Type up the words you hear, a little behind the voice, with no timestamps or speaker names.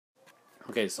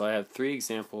Okay, so I have three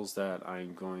examples that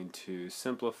I'm going to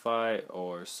simplify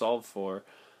or solve for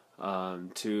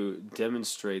to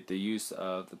demonstrate the use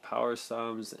of the power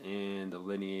sums and the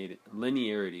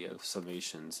linearity of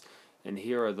summations. And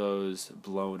here are those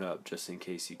blown up just in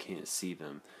case you can't see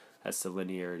them. That's the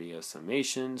linearity of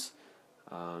summations,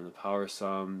 the power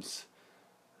sums.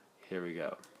 Here we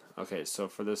go. Okay, so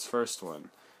for this first one,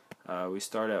 we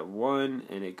start at 1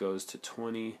 and it goes to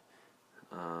 20.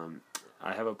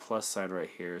 I have a plus sign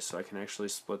right here, so I can actually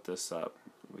split this up.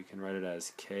 We can write it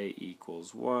as k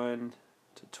equals 1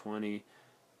 to 20,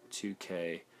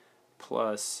 2k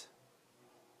plus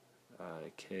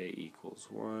k equals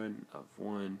 1 of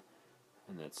 1,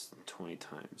 and that's 20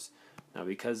 times. Now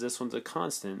because this one's a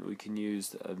constant, we can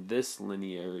use this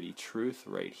linearity truth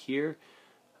right here.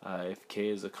 If k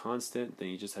is a constant, then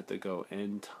you just have to go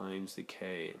n times the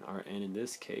k. And our n in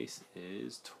this case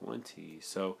is 20.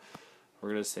 So we're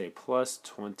going to say plus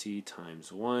 20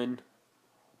 times 1.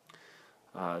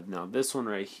 Now this one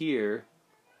right here,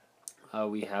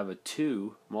 we have a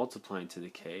 2 multiplying to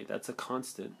the k. That's a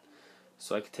constant.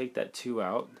 So I can take that 2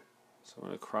 out. So I'm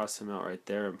going to cross him out right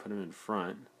there and put him in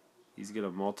front. He's going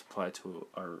to multiply to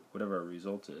whatever our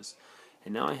result is.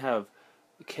 And now I have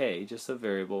k, just a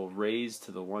variable, raised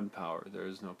to the 1 power. There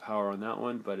is no power on that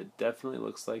one, but it definitely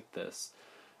looks like this.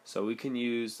 So we can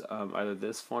use either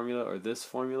this formula or this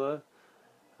formula.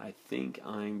 I think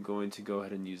I'm going to go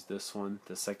ahead and use this one,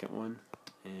 the second one,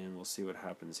 and we'll see what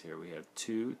happens here. We have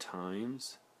 2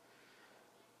 times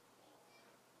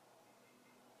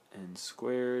n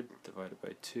squared divided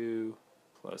by 2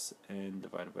 plus n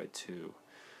divided by 2.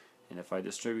 And if I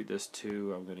distribute this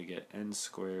 2, I'm going to get n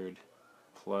squared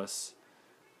plus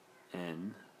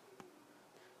n,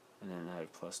 and then I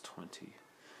have plus 20.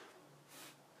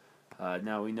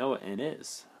 Now we know what n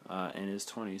is. N is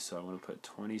 20, so I'm going to put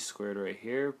 20 squared right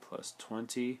here, plus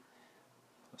 20,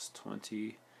 plus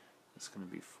 20. That's going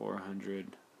to be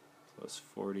 400 plus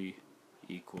 40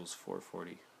 equals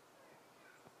 440.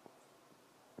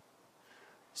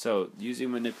 So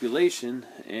using manipulation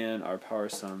and our power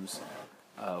sums,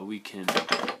 we can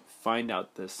find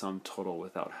out the sum total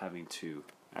without having to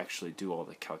actually do all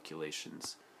the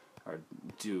calculations, or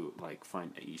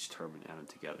find each term and add them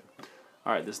together.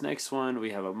 Alright, this next one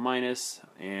we have a minus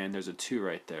and there's a 2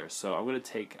 right there. So I'm going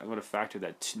to factor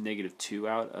that negative 2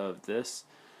 out of this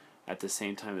at the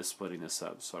same time as splitting this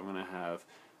up. So I'm going to have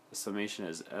the summation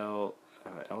as L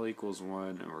equals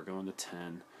 1, and we're going to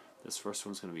 10. This first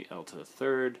one's going to be L to the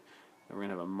third, and we're going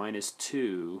to have a minus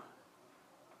 2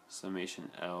 summation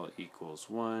L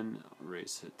equals 1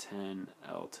 raised to 10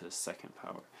 L to the second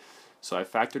power. So I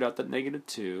factored out that negative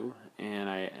 2, and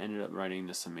I ended up writing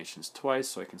the summations twice,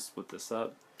 so I can split this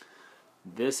up.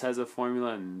 This has a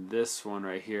formula, and this one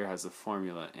right here has a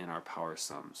formula in our power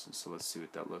sums. And so let's see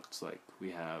what that looks like.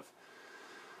 We have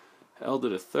L to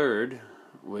the third,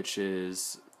 which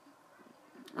is,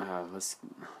 I'm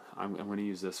going to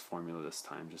use this formula this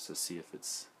time just to see if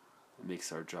it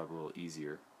makes our job a little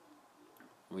easier.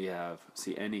 We have,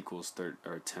 see, n equals 10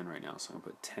 right now, so I'm going to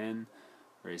put 10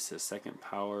 raised to the second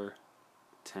power,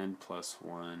 10 plus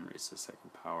 1 raised to the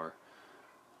second power,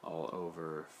 all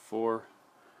over 4,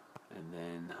 and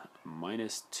then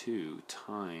minus 2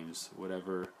 times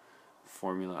whatever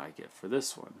formula I get for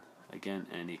this one. Again,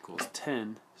 n equals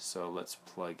 10, so let's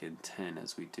plug in 10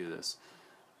 as we do this.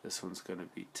 This one's going to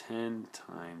be 10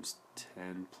 times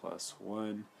 10 plus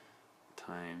 1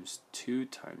 times 2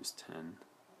 times 10,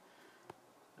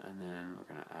 and then we're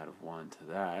going to add 1 to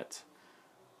that,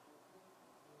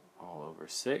 all over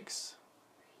 6.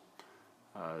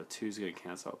 2 is going to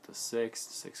cancel out the 6.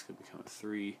 6 could become a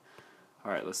 3.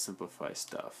 Alright, let's simplify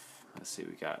stuff. Let's see,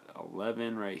 we got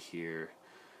 11 right here.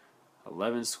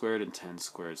 11 squared and 10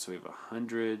 squared, so we have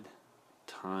 100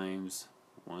 times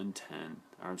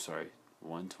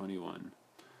 121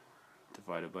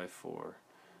 divided by 4.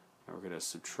 And we're going to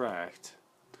subtract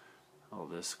all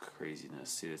this craziness.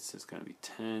 See, this is going to be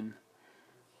 10,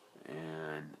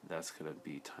 and that's going to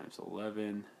be times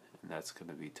 11, and that's going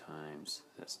to be times,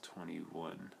 that's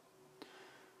 21.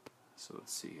 So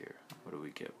let's see here. What do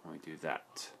we get when we do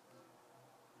that?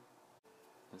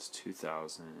 That's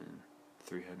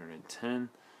 2,310. And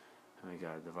we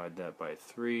got to divide that by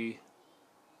 3.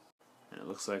 And it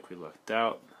looks like we lucked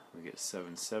out. We get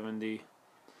 770.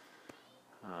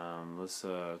 Let's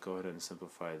go ahead and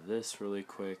simplify this really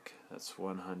quick. That's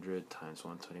 100 times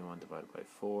 121 divided by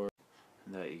 4.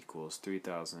 And that equals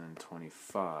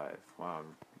 3,025. Wow,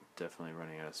 I'm definitely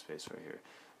running out of space right here.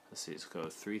 Let's see, let's go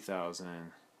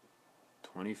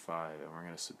 3,025, and we're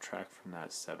going to subtract from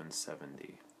that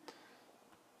 770.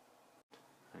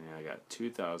 And I got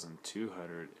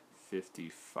 2,250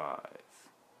 55.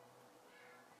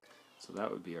 So that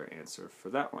would be our answer for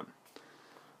that one.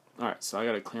 Alright, so I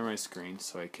gotta clear my screen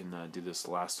so I can do this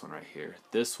last one right here.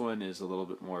 This one is a little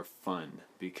bit more fun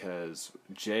because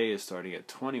J is starting at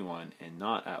 21 and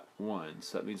not at 1,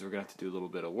 so that means we're gonna have to do a little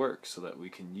bit of work so that we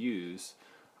can use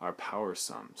our power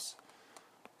sums.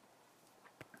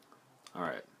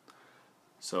 Alright,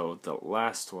 so the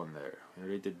last one there, we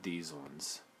already did these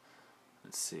ones.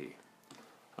 Let's see.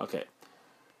 Okay,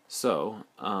 so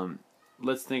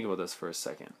let's think about this for a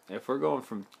second. If we're going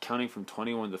from counting from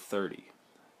 21 to 30,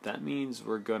 that means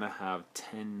we're going to have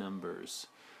 10 numbers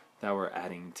that we're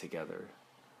adding together.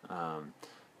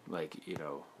 Like, you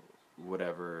know,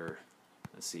 whatever,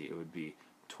 let's see, it would be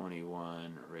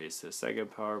 21 raised to the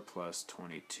second power plus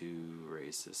 22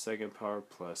 raised to the second power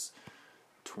plus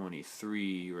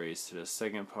 23 raised to the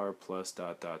second power plus ...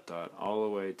 all the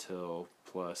way till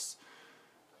plus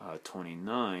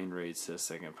 29 raised to the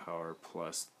second power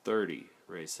plus 30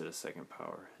 raised to the second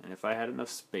power. And if I had enough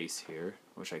space here,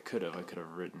 which I could have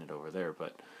written it over there,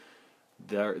 but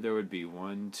there would be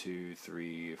 1, 2,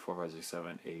 3, 4, 5, 6,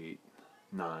 7, 8,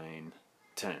 9,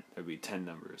 10. There would be 10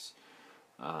 numbers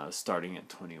starting at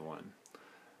 21.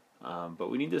 But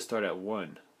we need to start at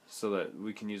 1 so that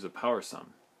we can use a power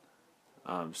sum.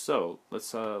 So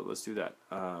let's do that.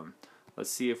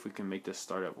 Let's see if we can make this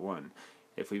start at 1.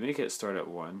 If we make it start at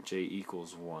 1, J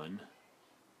equals 1,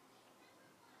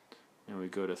 and we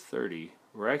go to 30,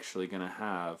 we're actually going to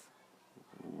have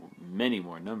many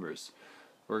more numbers.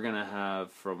 We're going to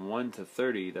have from 1 to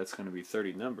 30, that's going to be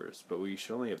 30 numbers, but we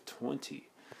should only have 20.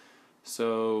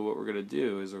 So what we're going to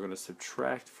do is we're going to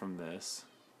subtract from this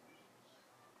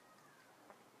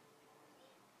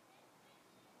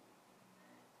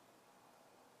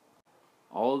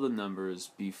all the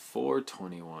numbers before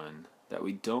 21 that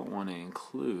we don't want to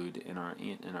include in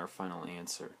our final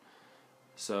answer.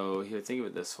 So here, think of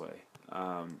it this way.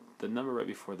 The number right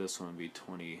before this one would be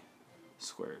 20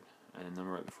 squared, and the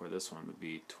number right before this one would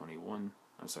be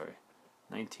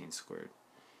 19 squared,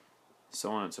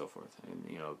 so on and so forth. And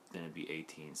then it'd be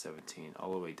 18, 17,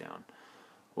 all the way down.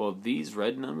 Well, these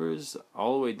red numbers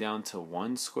all the way down to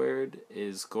 1 squared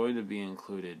is going to be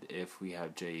included if we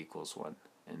have J equals 1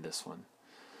 in this one.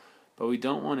 But we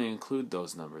don't want to include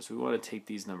those numbers. We want to take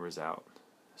these numbers out.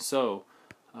 So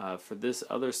for this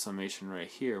other summation right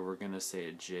here, we're going to say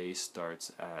a J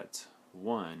starts at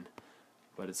 1,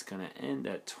 but it's going to end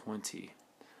at 20.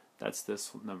 That's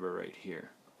this number right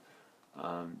here.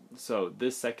 So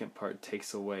this second part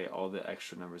takes away all the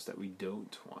extra numbers that we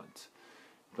don't want.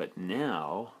 But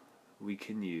now we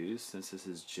can use, since this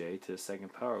is J to the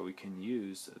second power, we can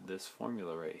use this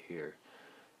formula right here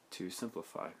to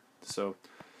simplify. So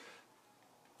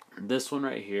this one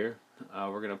right here,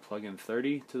 we're going to plug in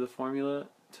 30 to the formula,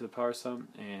 to the power sum,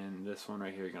 and this one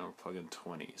right here, you're going to plug in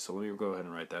 20. So let me go ahead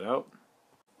and write that out.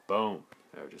 Boom.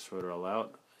 There, I just wrote it all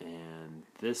out. And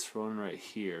this one right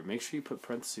here, make sure you put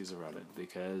parentheses around it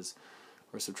because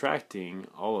we're subtracting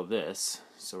all of this.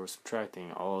 So we're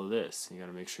subtracting all of this. You got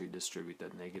to make sure you distribute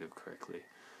that negative correctly.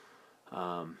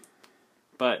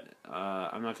 But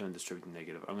I'm not going to distribute the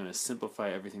negative. I'm going to simplify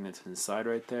everything that's inside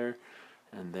right there,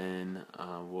 and then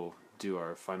we'll do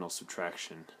our final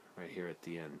subtraction right here at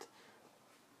the end.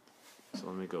 So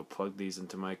let me go plug these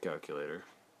into my calculator.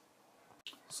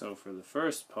 So for the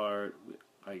first part,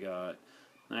 I got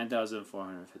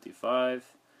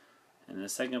 9,455, and the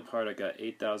second part I got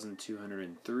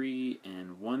 8,203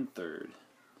 and 1/3.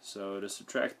 So to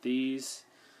subtract these,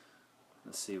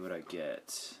 let's see what I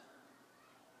get.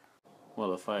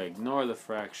 Well, if I ignore the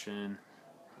fraction,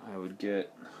 I would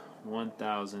get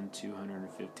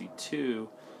 1,252,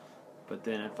 but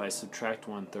then if I subtract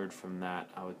 1/3 from that,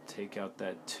 I would take out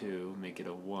that 2, make it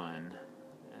a 1,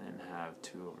 and then have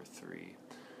 2/3.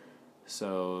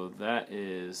 So that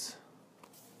is,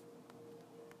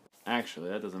 actually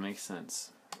that doesn't make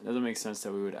sense. It doesn't make sense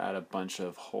that we would add a bunch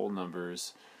of whole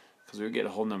numbers, because we would get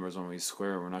whole numbers when we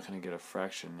square, we're not going to get a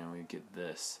fraction, and we get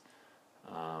this.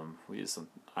 I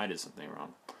did something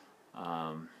wrong.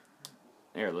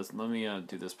 Here, let me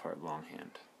do this part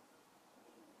longhand.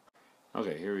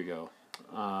 Okay, here we go.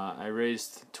 I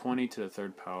raised 20 to the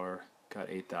third power, got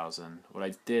 8,000. What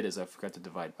I did is I forgot to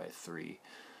divide by 3.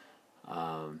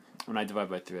 When I divide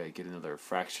by 3, I get another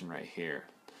fraction right here.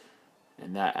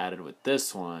 And that added with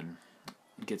this one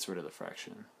gets rid of the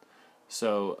fraction.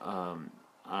 So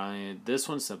this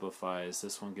one simplifies.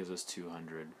 This one gives us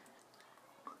 200.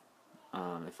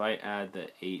 If I add the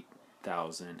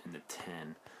 8,000 and the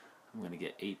 10, I'm going to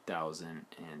get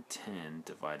 8,010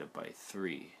 divided by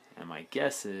 3. And my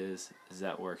guess is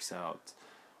that works out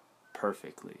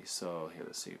perfectly. So here,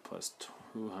 let's see, plus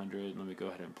 200. Let me go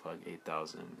ahead and plug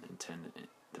 8,010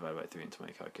 divided by 3 into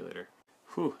my calculator.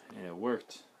 Whew, and it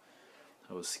worked.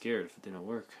 I was scared if it didn't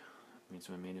work. It means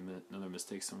I made another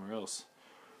mistake somewhere else.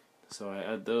 So I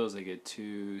add those, I get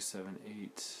 2, 7,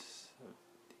 8.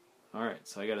 Alright,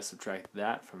 so I got to subtract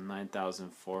that from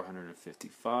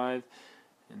 9,455.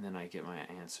 And then I get my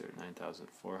answer,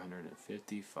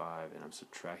 9,455, and I'm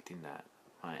subtracting that.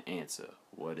 My answer,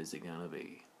 what is it gonna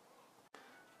be?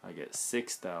 I get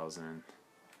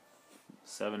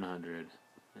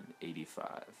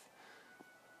 6,785.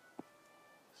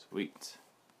 Sweet.